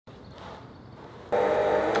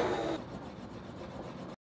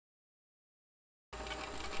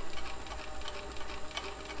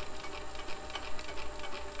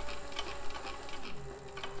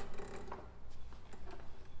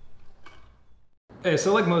Hey,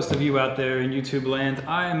 so like most of you out there in YouTube land,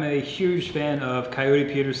 I am a huge fan of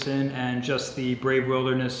Coyote Peterson and just the Brave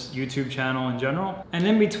Wilderness YouTube channel in general. And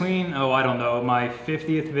in between, oh, I don't know, my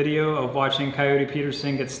 50th video of watching Coyote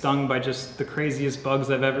Peterson get stung by just the craziest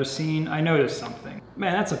bugs I've ever seen, I noticed something.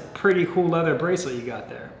 Man, that's a pretty cool leather bracelet you got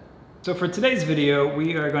there. So for today's video,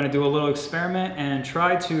 we are going to do a little experiment and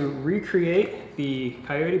try to recreate the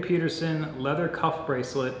Coyote Peterson leather cuff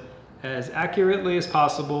bracelet as accurately as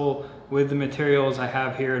possible with the materials I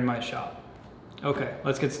have here in my shop. Okay,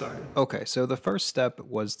 let's get started. Okay, so the first step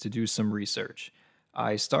was to do some research.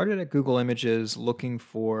 I started at Google Images looking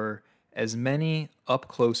for as many up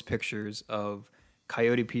close pictures of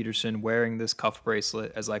Coyote Peterson wearing this cuff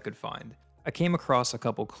bracelet as I could find. I came across a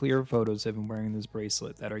couple clear photos of him wearing this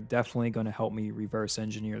bracelet that are definitely going to help me reverse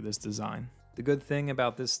engineer this design. The good thing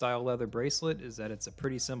about this style leather bracelet is that it's a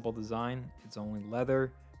pretty simple design. It's only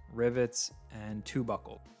leather, rivets, and 2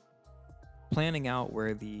 buckles. Planning out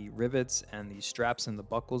where the rivets and the straps and the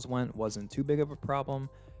buckles went wasn't too big of a problem.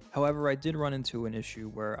 However, I did run into an issue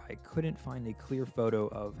where I couldn't find a clear photo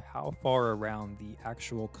of how far around the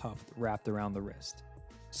actual cuff wrapped around the wrist.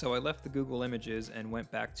 So I left the Google Images and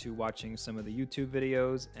went back to watching some of the YouTube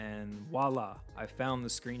videos, and voila, I found the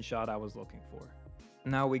screenshot I was looking for.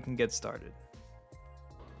 Now we can get started.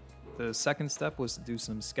 The second step was to do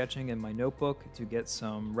some sketching in my notebook to get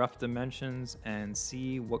some rough dimensions and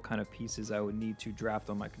see what kind of pieces I would need to draft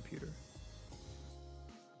on my computer.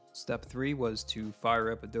 Step 3 was to fire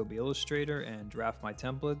up Adobe Illustrator and draft my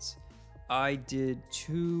templates. I did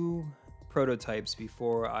 2 prototypes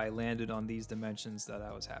before I landed on these dimensions that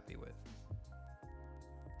I was happy with.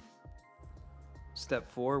 Step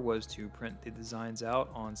 4 was to print the designs out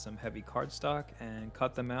on some heavy cardstock and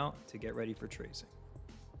cut them out to get ready for tracing.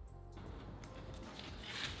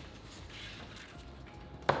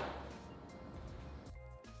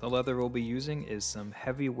 The leather we'll be using is some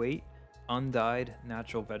heavyweight, undyed,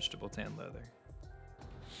 natural vegetable tan leather.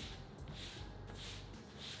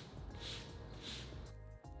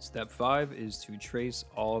 Step 5 is to trace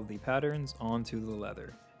all of the patterns onto the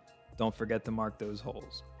leather. Don't forget to mark those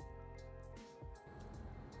holes.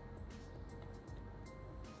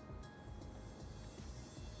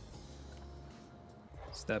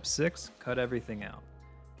 Step 6, cut everything out.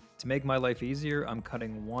 To make my life easier, I'm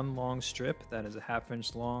cutting one long strip that is a 1/2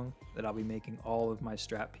 inch long that I'll be making all of my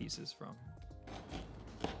strap pieces from.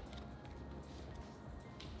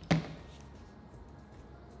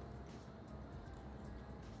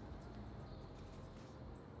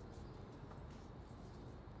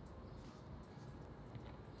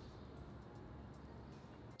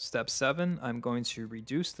 Step 7, I'm going to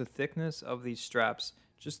reduce the thickness of these straps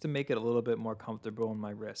just to make it a little bit more comfortable on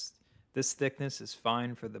my wrist. This thickness is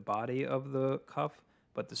fine for the body of the cuff,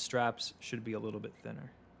 but the straps should be a little bit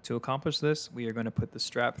thinner. To accomplish this, we are going to put the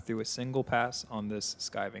strap through a single pass on this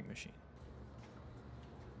skiving machine.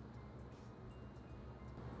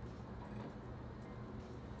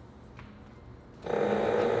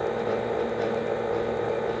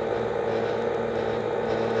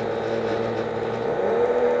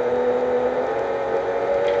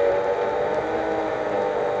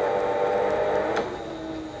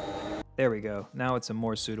 There we go, now it's a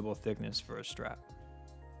more suitable thickness for a strap.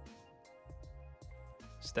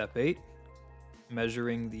 Step 8,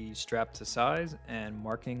 measuring the strap to size and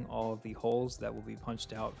marking all of the holes that will be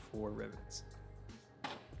punched out for rivets.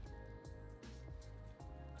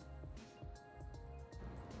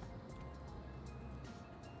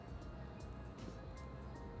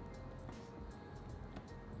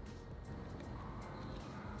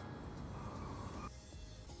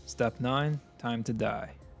 Step 9, time to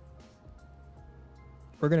dye.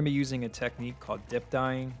 We're going to be using a technique called dip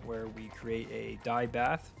dyeing, where we create a dye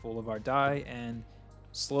bath full of our dye and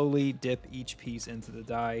slowly dip each piece into the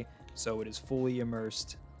dye so it is fully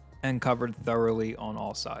immersed and covered thoroughly on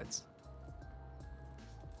all sides.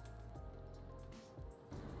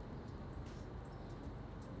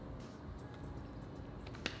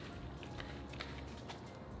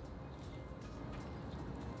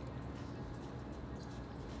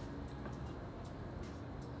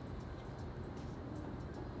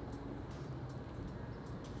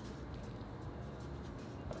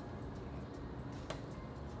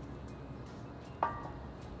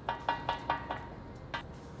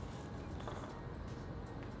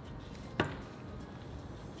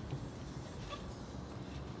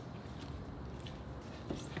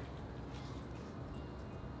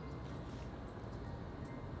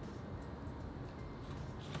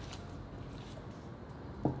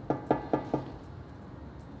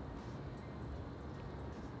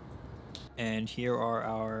 And here are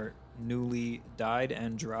our newly dyed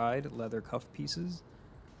and dried leather cuff pieces.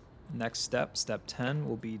 Next step, step 10,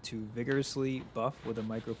 will be to vigorously buff with a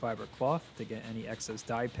microfiber cloth to get any excess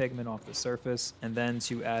dye pigment off the surface, and then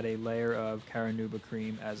to add a layer of Caranuba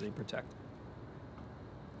cream as a protector.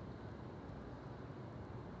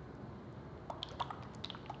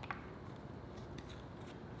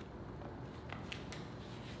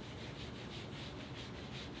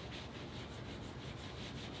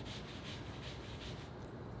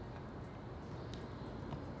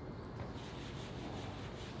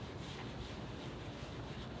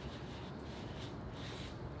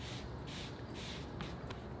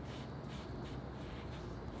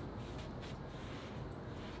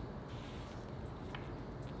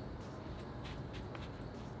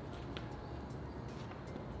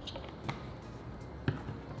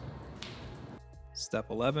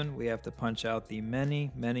 Step 11, we have to punch out the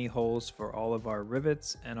many holes for all of our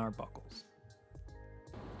rivets and our buckles.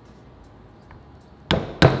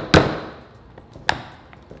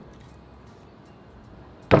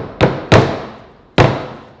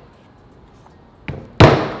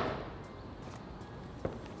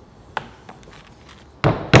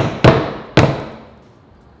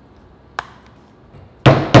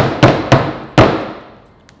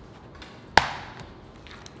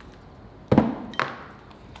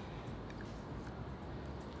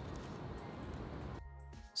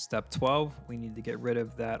 Step 12, we need to get rid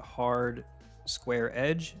of that hard square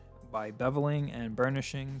edge by beveling and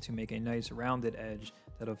burnishing to make a nice rounded edge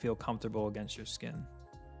that'll feel comfortable against your skin.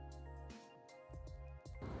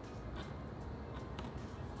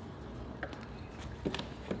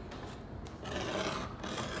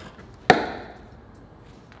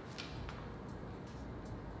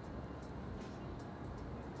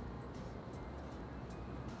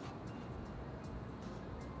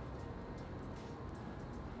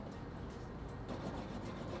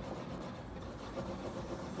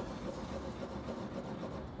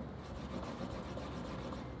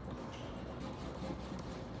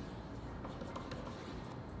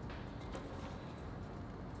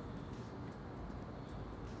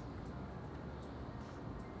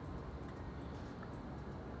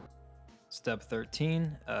 Step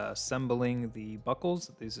 13, assembling the buckles.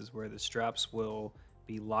 This is where the straps will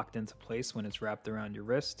be locked into place when it's wrapped around your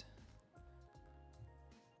wrist.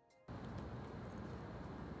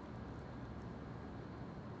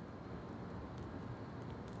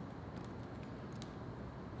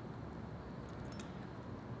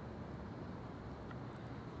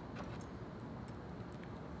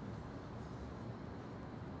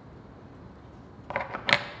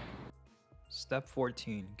 Step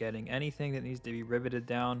 14, getting anything that needs to be riveted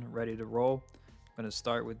down, ready to roll. I'm going to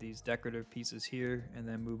start with these decorative pieces here and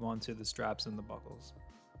then move on to the straps and the buckles.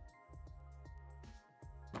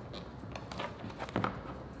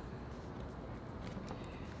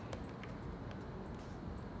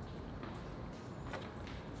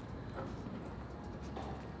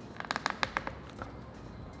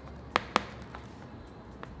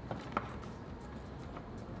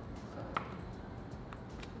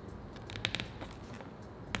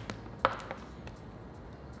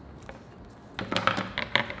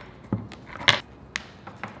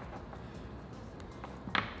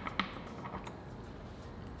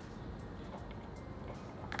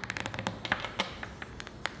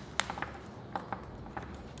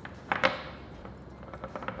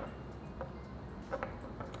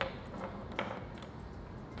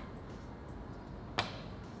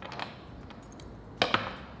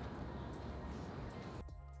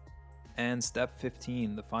 And step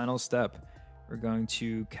 15, the final step, we're going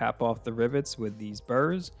to cap off the rivets with these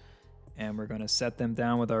burrs, and we're going to set them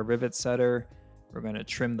down with our rivet setter. We're going to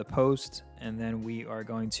trim the post, and then we are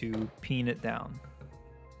going to peen it down.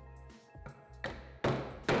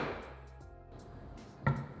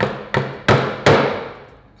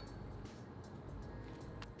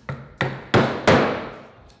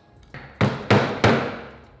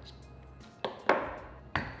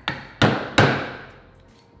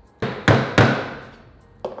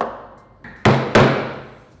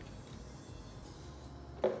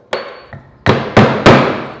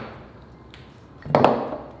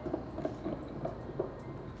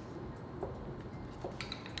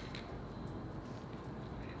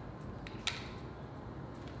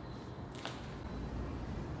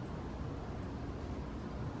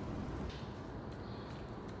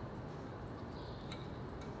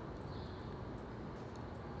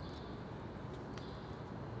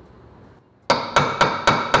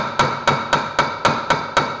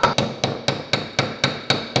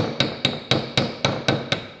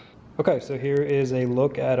 Okay, so here is a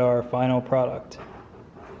look at our final product.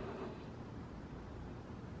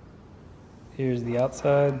 Here's the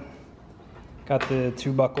outside. Got the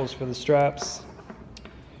 2 buckles for the straps,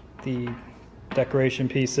 the decoration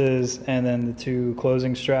pieces, and then the 2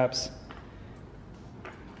 closing straps.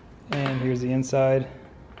 And here's the inside.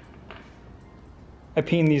 I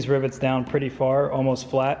peened these rivets down pretty far, almost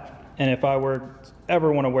flat, and if I were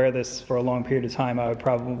ever want to wear this for a long period of time, I would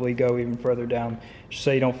probably go even further down, just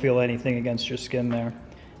so you don't feel anything against your skin there.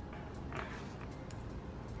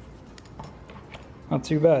 Not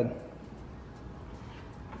too bad.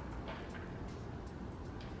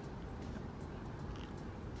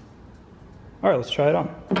 All right, let's try it on.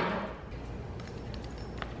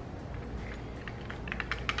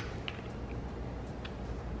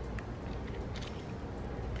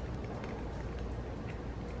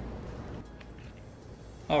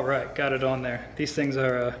 All right, got it on there. These things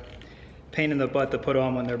are a pain in the butt to put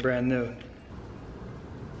on when they're brand new.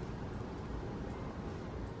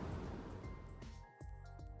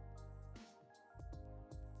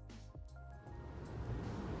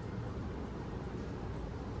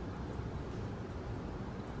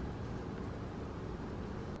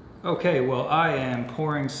 Okay, well, I am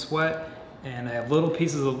pouring sweat and I have little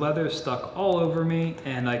pieces of leather stuck all over me,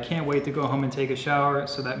 and I can't wait to go home and take a shower.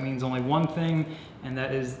 So that means only one thing, and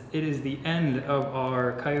that is it is the end of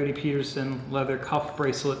our Coyote Peterson leather cuff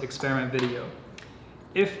bracelet experiment video.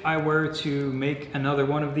 If I were to make another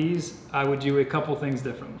one of these, I would do a couple things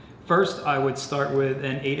different. First, I would start with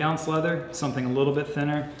an 8-ounce leather, something a little bit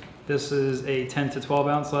thinner. This is a 10 to 12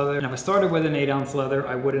 ounce leather. And if I started with an 8-ounce leather,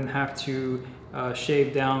 I wouldn't have to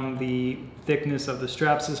shave down the thickness of the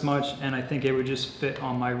straps as much, and I think it would just fit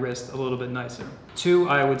on my wrist a little bit nicer. 2,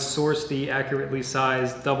 I would source the accurately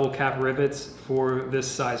sized double cap rivets for this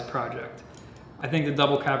size project. I think the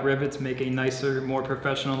double cap rivets make a nicer, more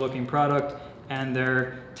professional looking product, and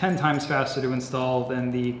they're 10 times faster to install than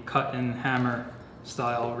the cut and hammer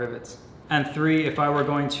style rivets. And 3, if I were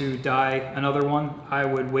going to dye another one, I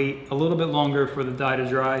would wait a little bit longer for the dye to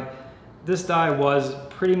dry. This dye was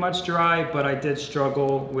pretty much dry, but I did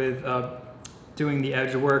struggle with doing the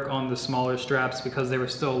edge work on the smaller straps because they were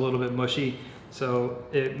still a little bit mushy, so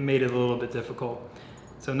it made it a little bit difficult.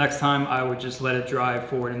 So next time I would just let it dry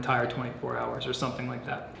for an entire 24 hours or something like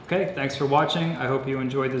that. Okay, thanks for watching. I hope you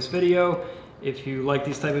enjoyed this video. If you like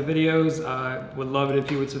these type of videos, I would love it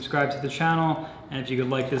if you would subscribe to the channel, and if you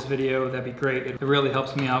could like this video, that'd be great. It really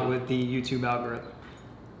helps me out with the YouTube algorithm.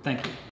 Thank you.